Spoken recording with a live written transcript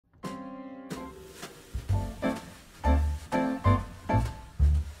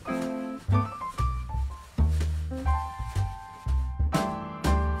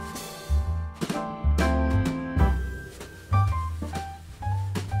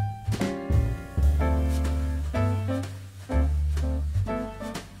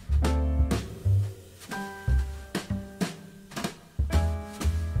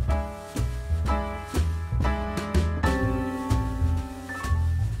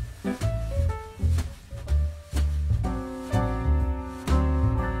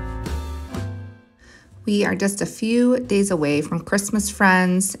we are just a few days away from Christmas,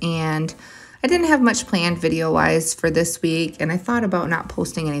 friends, and I didn't have much planned video-wise for this week, and I thought about not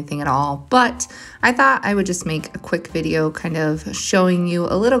posting anything at all, but I thought I would just make a quick video kind of showing you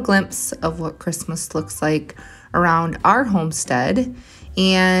a little glimpse of what Christmas looks like around our homestead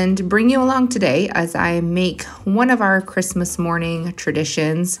and bring you along today as I make one of our Christmas morning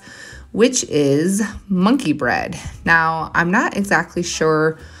traditions, which is monkey bread. Now, I'm not exactly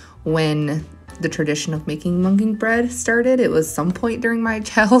sure when the tradition of making monkey bread started. It was some point during my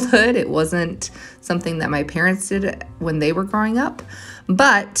childhood. It wasn't something that my parents did when they were growing up.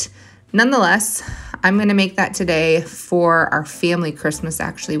 But nonetheless, I'm gonna make that today for our family Christmas,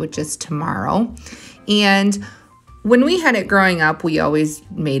 actually, which is tomorrow. And when we had it growing up, we always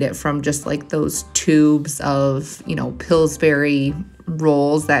made it from just like those tubes of, Pillsbury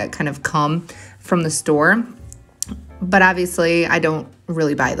rolls that kind of come from the store. But obviously I don't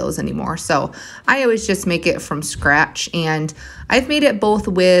really buy those anymore. So I always just make it from scratch. And I've made it both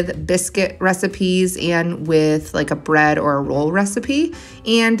with biscuit recipes and with like a bread or a roll recipe.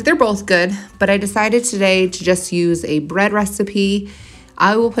 And they're both good, but I decided today to just use a bread recipe.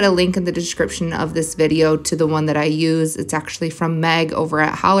 I will put a link in the description of this video to the one that I use. It's actually from Meg over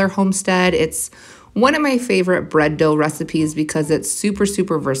at Holler Homestead. It's one of my favorite bread dough recipes because it's super,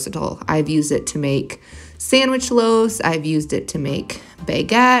 super versatile. I've used it to make sandwich loaves. I've used it to make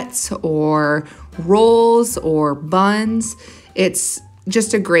baguettes or rolls or buns. It's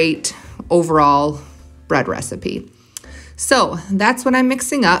just a great overall bread recipe. So that's what I'm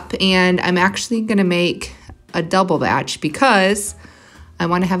mixing up, and I'm actually gonna make a double batch because I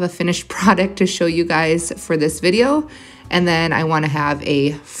wanna have a finished product to show you guys for this video, and then I wanna have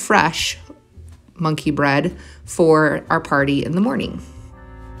a fresh monkey bread for our party in the morning.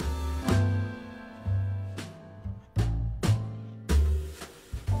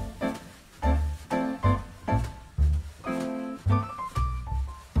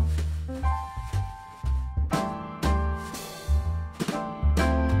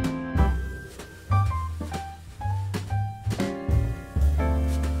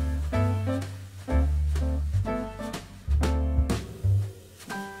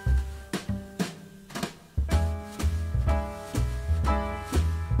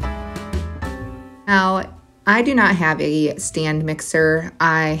 Now, I do not have a stand mixer.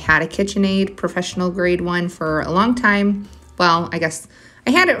 I had a KitchenAid professional grade one for a long time. Well, I guess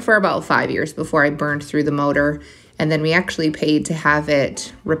I had it for about 5 years before I burned through the motor, and then we actually paid to have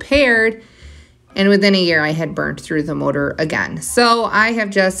it repaired, and within a year I had burned through the motor again. So I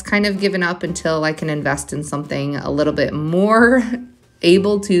have just kind of given up until I can invest in something a little bit more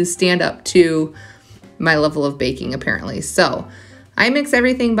able to stand up to my level of baking, apparently. So I mix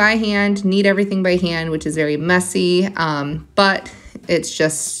everything by hand, knead everything by hand, which is very messy, but it's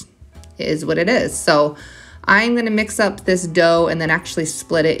just is what it is. So I'm gonna mix up this dough and then actually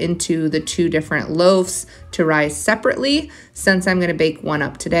split it into the two different loaves to rise separately, since I'm gonna bake one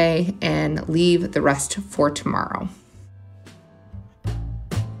up today and leave the rest for tomorrow.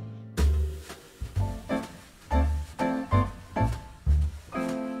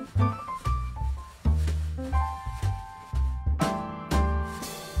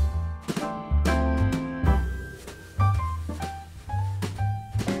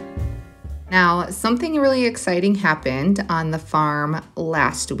 Now, something really exciting happened on the farm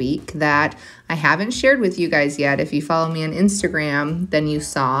last week that I haven't shared with you guys yet. If you follow me on Instagram, then you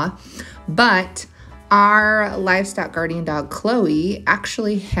saw. But our livestock guardian dog, Chloe,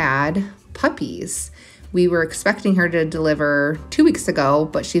 actually had puppies. We were expecting her to deliver 2 weeks ago,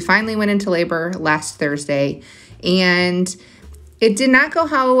 but she finally went into labor last Thursday. And it did not go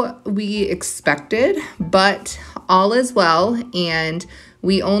how we expected, but all is well. And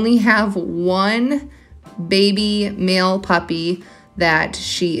we only have one baby male puppy that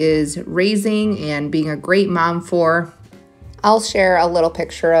she is raising and being a great mom for. I'll share a little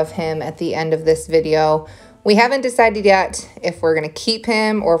picture of him at the end of this video. We haven't decided yet if we're gonna keep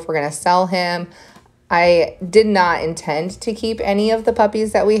him or if we're gonna sell him. I did not intend to keep any of the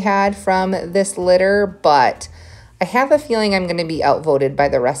puppies that we had from this litter, but I have a feeling I'm gonna be outvoted by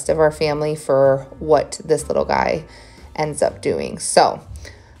the rest of our family for what this little guy ends up doing. So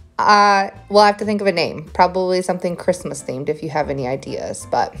we'll have to think of a name, probably something Christmas themed if you have any ideas.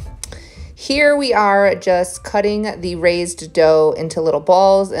 But here we are just cutting the raised dough into little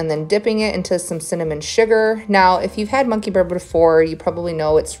balls and then dipping it into some cinnamon sugar. Now, if you've had monkey bread before, you probably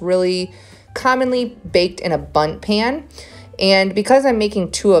know it's really commonly baked in a bundt pan. And because I'm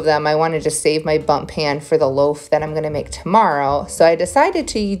making 2 of them, I wanted to save my bundt pan for the loaf that I'm gonna make tomorrow. So I decided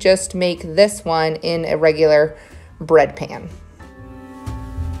to just make this one in a regular bread pan.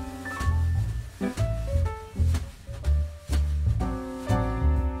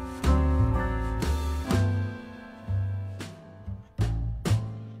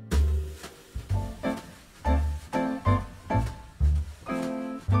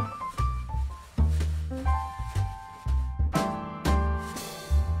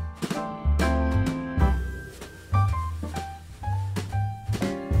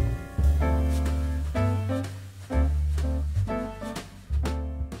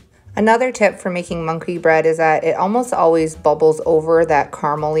 Another tip for making monkey bread is that it almost always bubbles over that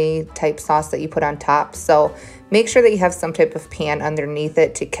caramely type sauce that you put on top. So make sure that you have some type of pan underneath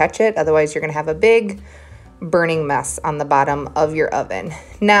it to catch it. Otherwise, you're gonna have a big burning mess on the bottom of your oven.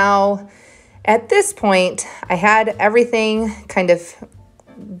 Now, at this point, I had everything kind of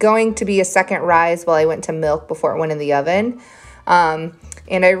going to be a second rise while I went to milk before it went in the oven.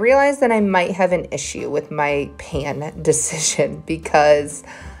 And I realized that I might have an issue with my pan decision because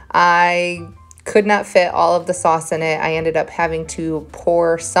I could not fit all of the sauce in it. I ended up having to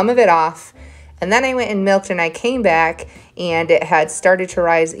pour some of it off, and then I went and milked, and I came back and it had started to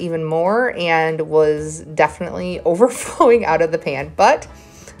rise even more and was definitely overflowing out of the pan. But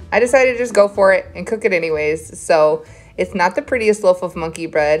I decided to just go for it and cook it anyways. So it's not the prettiest loaf of monkey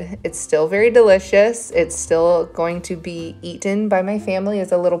bread. It's still very delicious. It's still going to be eaten by my family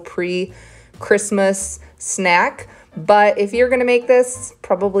as a little pre-Christmas snack. But if you're gonna make this,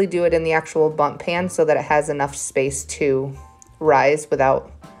 probably do it in the actual bundt pan so that it has enough space to rise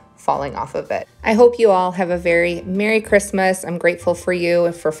without falling off of it. I hope you all have a very Merry Christmas. I'm grateful for you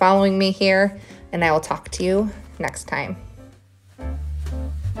and for following me here, and I will talk to you next time.